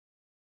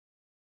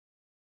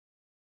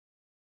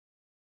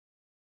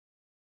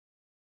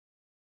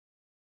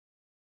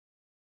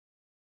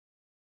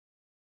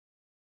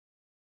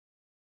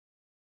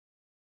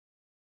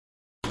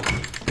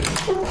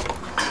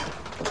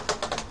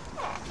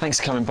Thanks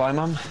for coming by,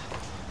 Mum.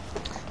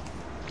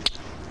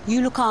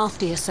 You look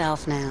after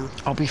yourself now.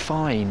 I'll be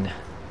fine.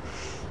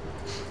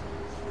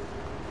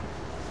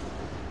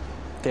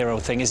 Dear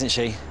old thing, isn't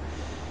she?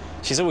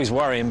 She's always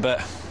worrying, but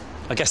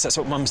I guess that's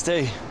what mums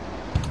do.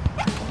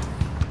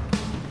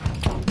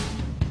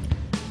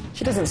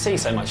 She doesn't see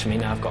so much of me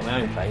now I've got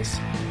my own place.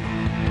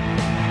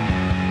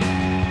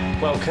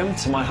 Welcome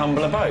to my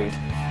humble abode.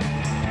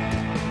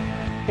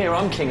 Here,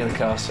 I'm king of the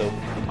castle.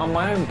 I'm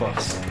my own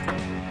boss.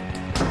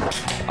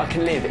 I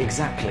can live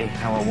exactly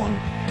how I want.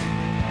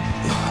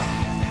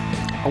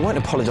 I won't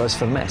apologise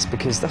for the mess,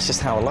 because that's just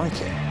how I like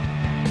it.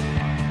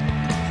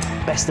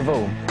 Best of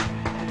all,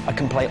 I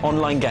can play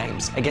online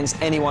games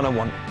against anyone I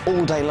want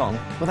all day long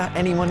without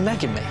anyone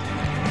nagging me.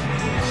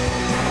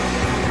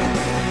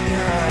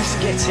 Yes,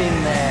 get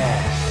in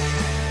there.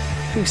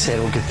 Who said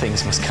all good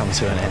things must come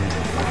to an end?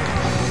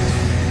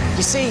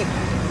 You see,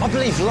 I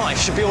believe life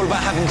should be all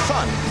about having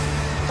fun.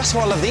 That's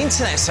why I love the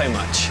internet so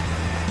much.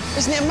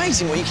 Isn't it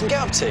amazing what you can get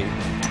up to?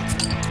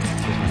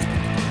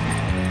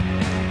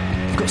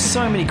 I've got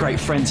so many great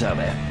friends out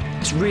there.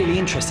 It's really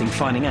interesting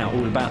finding out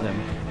all about them,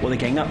 what they're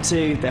getting up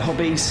to, their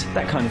hobbies,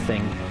 that kind of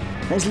thing.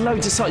 There's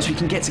loads of sites we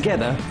can get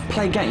together,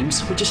 play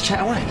games, or just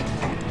chat away.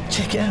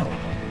 Check it out.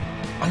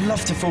 I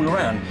love to fool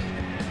around.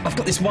 I've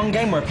got this one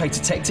game where I play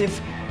detective.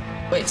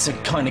 It's a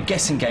kind of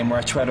guessing game where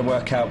I try to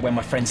work out where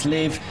my friends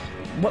live,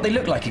 what they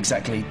look like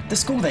exactly, the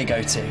school they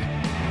go to.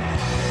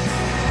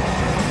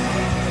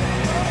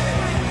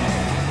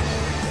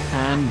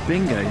 And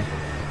bingo.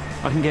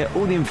 I can get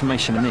all the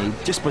information I need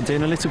just by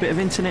doing a little bit of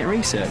internet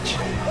research.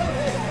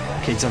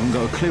 Kids haven't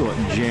got a clue what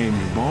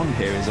James Bond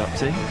here is up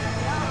to.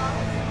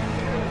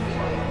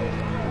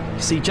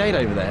 See Jade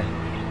over there?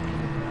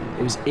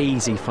 It was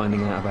easy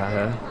finding out about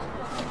her.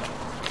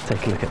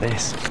 Take a look at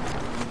this.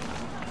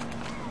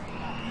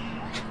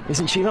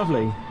 Isn't she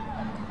lovely?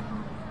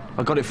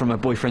 I got it from her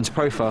boyfriend's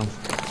profile.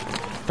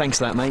 Thanks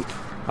for that, mate.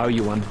 I owe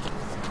you one.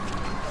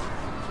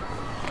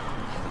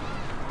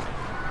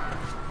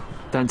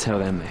 Don't tell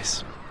them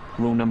this.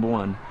 Rule number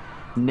 1,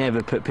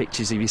 never put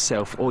pictures of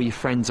yourself or your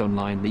friends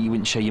online that you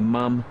wouldn't show your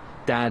mum,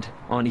 dad,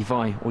 Auntie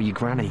Vi, or your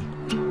granny.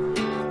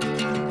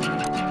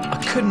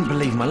 I couldn't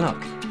believe my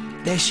luck.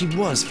 There she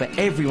was for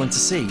everyone to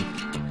see.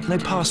 No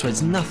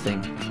passwords, nothing.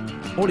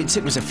 All it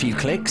took was a few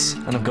clicks,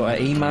 and I've got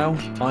her email,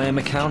 IM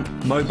account,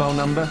 mobile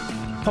number,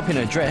 pop in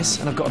her address,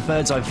 and I've got a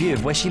bird's eye view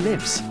of where she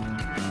lives.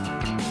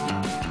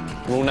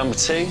 Rule number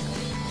 2,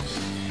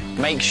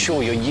 make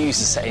sure your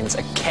user settings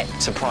are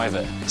kept to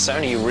private, so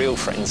only your real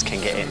friends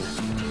can get in.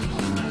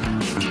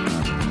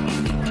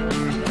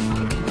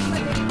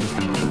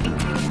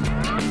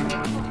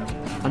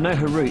 I know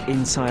her route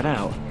inside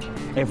out.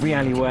 Every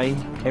alleyway,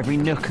 every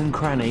nook and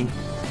cranny.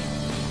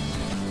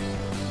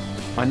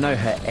 I know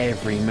her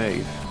every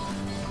move.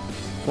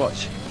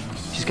 Watch,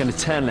 she's going to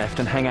turn left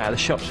and hang out at the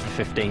shops for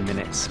 15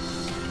 minutes.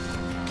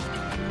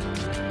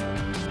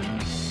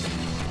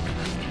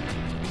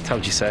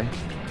 Told you so.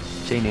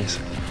 Genius.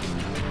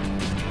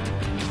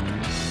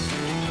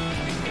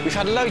 We've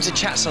had loads of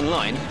chats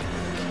online.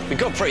 We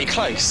got pretty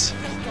close.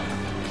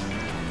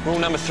 Rule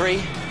number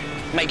 3,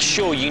 make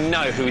sure you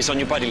know who is on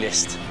your buddy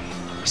list.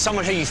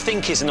 Someone who you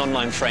think is an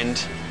online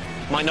friend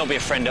might not be a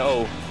friend at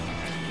all.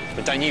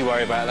 But don't you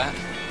worry about that.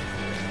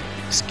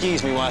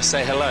 Excuse me while I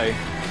say hello.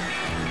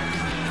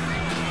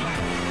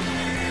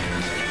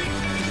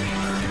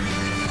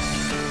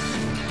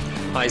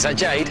 Hi, is that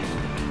Jade?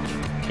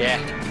 Yeah,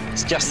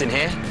 it's Justin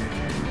here.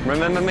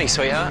 Remember me,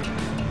 sweetheart?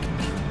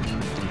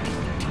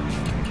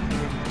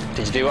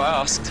 Did you do what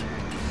I asked?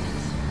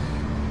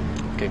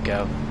 Good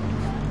girl.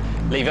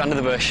 Leave it under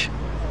the bush.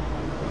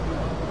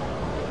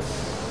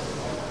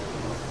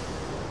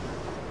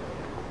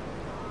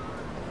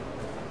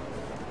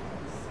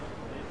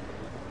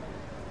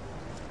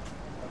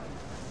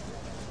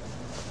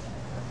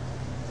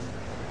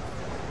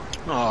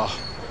 Oh,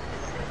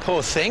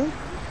 poor thing.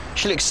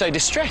 She looks so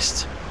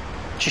distressed.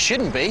 She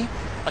shouldn't be.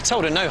 I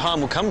told her no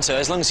harm will come to her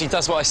as long as she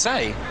does what I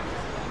say.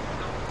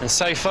 And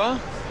so far,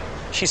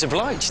 she's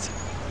obliged.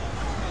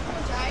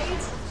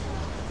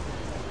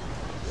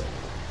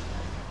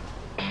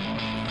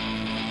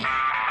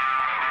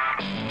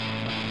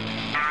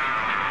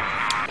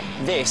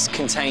 This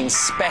contains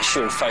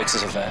special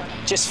photos of her,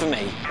 just for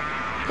me.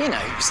 You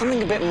know,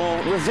 something a bit more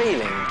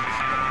revealing.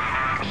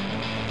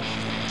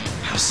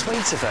 How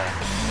sweet of her.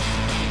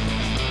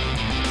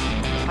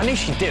 I knew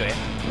she'd do it.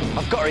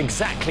 I've got her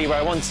exactly where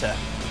I want her.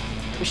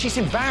 But she's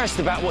embarrassed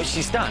about what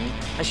she's done,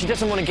 and she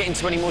doesn't want to get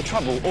into any more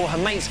trouble or her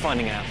mates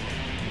finding out.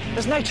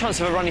 There's no chance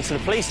of her running to the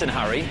police in a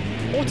hurry,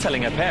 or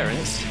telling her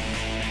parents.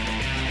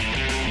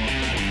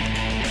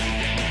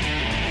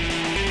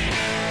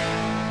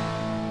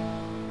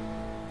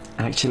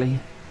 Actually,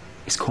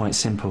 it's quite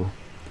simple.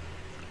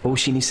 All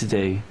she needs to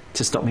do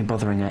to stop me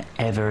bothering her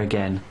ever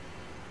again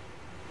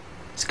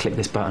is click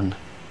this button.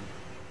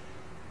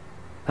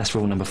 That's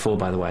rule number 4,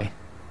 by the way.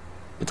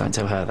 But don't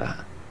tell her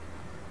that.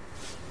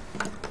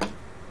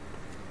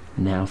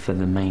 Now for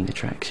the main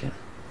attraction.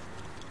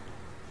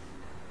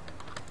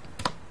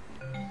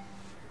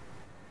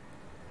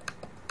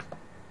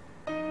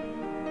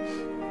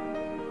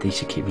 These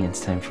should keep me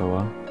entertained for a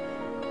while.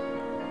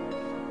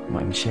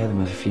 Might even share them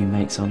with a few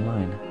mates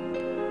online.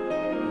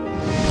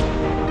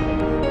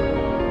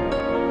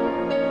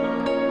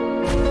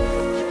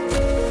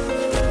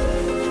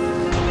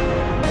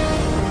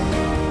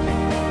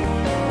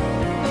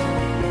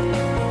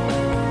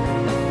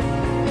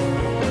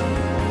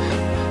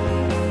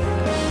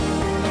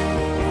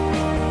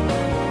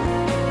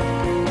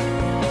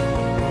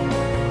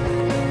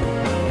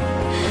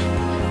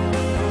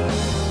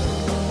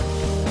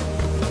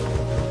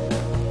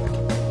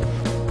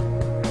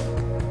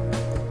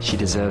 She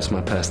deserves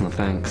my personal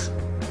thanks.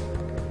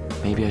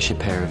 Maybe I should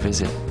pay her a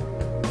visit.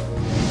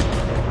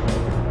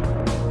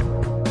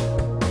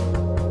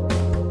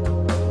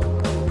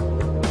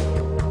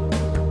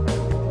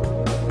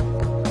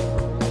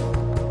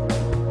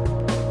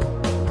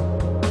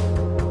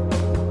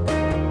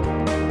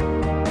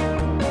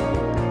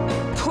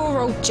 Poor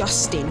old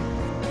Justin.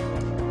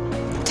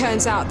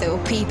 Turns out there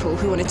were people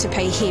who wanted to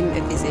pay him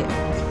a visit.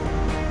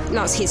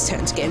 Now it's his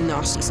turn to get a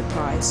nasty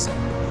surprise.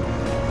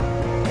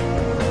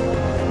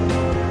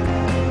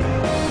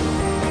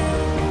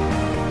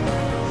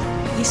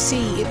 You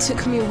see, it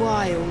took me a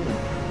while,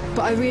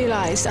 but I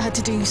realised I had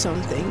to do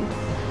something.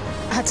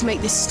 I had to make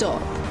this stop.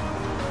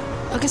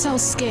 I guess I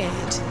was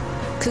scared,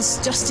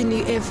 because Justin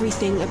knew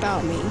everything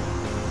about me.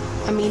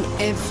 I mean,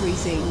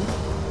 everything.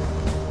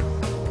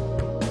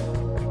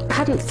 I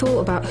hadn't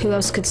thought about who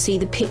else could see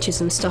the pictures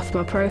and stuff in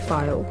my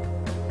profile.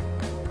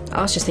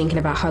 I was just thinking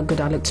about how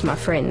good I looked to my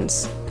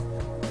friends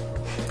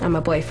and my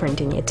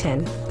boyfriend in year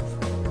 10.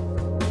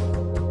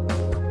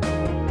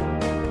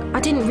 I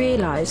didn't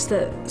realise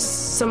that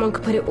someone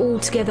could put it all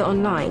together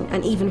online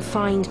and even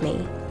find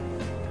me,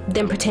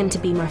 then pretend to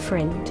be my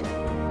friend.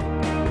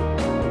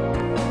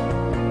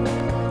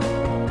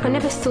 I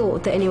never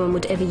thought that anyone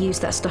would ever use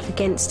that stuff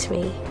against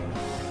me.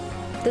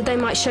 That they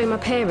might show my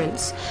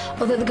parents,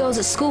 or that the girls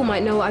at school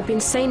might know what I'd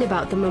been saying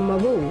about them on my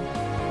wall.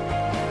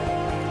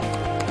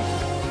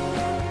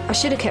 I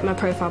should have kept my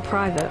profile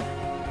private,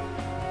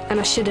 and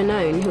I should have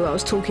known who I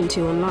was talking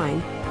to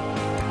online.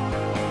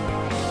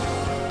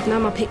 Now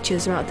my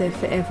pictures are out there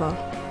forever,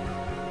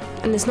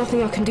 and there's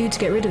nothing I can do to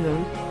get rid of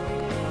them.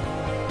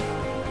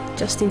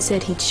 Justin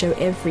said he'd show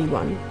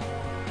everyone,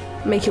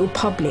 make it all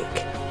public.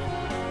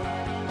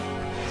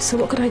 So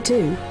what could I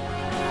do?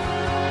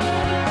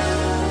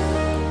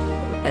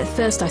 At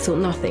first I thought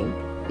nothing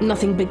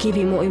but give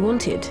him what he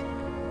wanted.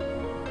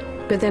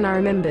 But then I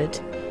remembered,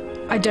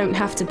 I don't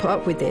have to put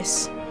up with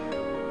this.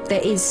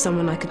 There is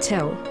someone I could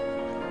tell,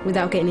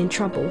 without getting in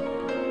trouble.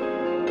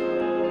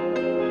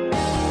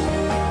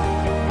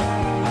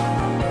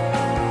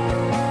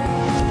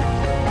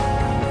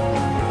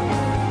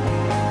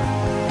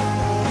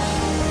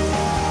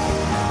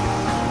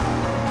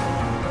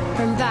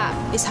 And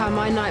that is how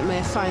my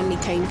nightmare finally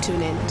came to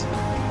an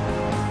end.